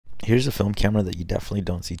here's a film camera that you definitely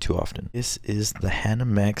don't see too often. This is the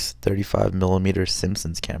Hanimex 35mm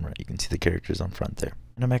Simpsons camera. You can see the characters on front there.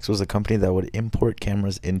 Hanimex was a company that would import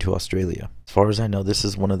cameras into Australia. As far as I know, this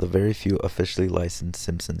is one of the very few officially licensed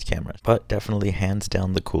Simpsons cameras, but definitely hands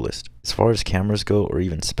down the coolest. As far as cameras go, or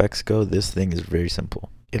even specs go, this thing is very simple.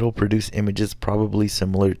 It'll produce images probably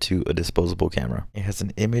similar to a disposable camera. It has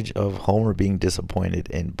an image of Homer being disappointed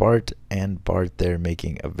in Bart, and Bart there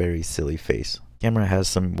making a very silly face. Camera has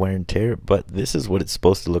some wear and tear, but this is what it's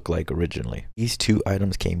supposed to look like originally. These two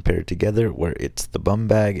items came paired together, where it's the bum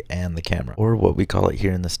bag and the camera, or what we call it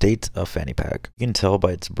here in the States, a fanny pack. You can tell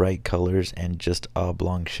by its bright colors and just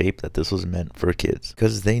oblong shape that this was meant for kids.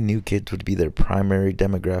 Because they knew kids would be their primary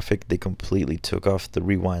demographic, they completely took off the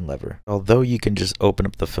rewind lever. Although you can just open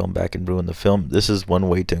up the film back and ruin the film, this is one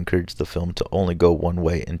way to encourage the film to only go one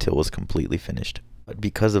way until it was completely finished. But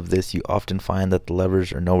because of this, you often find that the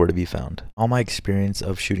levers are nowhere to be found. All my experience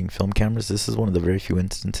of shooting film cameras, this is one of the very few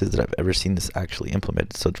instances that I've ever seen this actually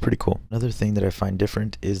implemented, so it's pretty cool. Another thing that I find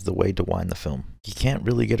different is the way to wind the film. You can't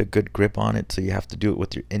really get a good grip on it, so you have to do it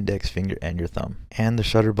with your index finger and your thumb. And the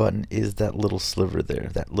shutter button is that little sliver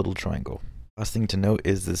there, that little triangle. Last thing to note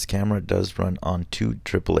is this camera does run on 2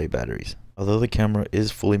 AAA batteries. Although the camera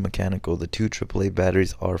is fully mechanical, the 2 AAA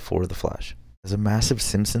batteries are for the flash. As a massive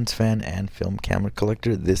Simpsons fan and film camera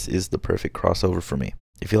collector, this is the perfect crossover for me.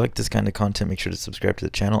 If you like this kind of content, make sure to subscribe to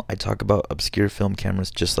the channel. I talk about obscure film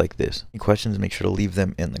cameras just like this. Any questions, make sure to leave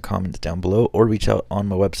them in the comments down below, or reach out on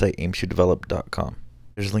my website, aimshootdevelop.com.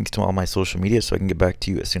 There's links to all my social media so I can get back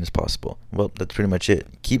to you as soon as possible. Well, that's pretty much it.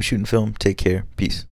 Keep shooting film, take care, peace.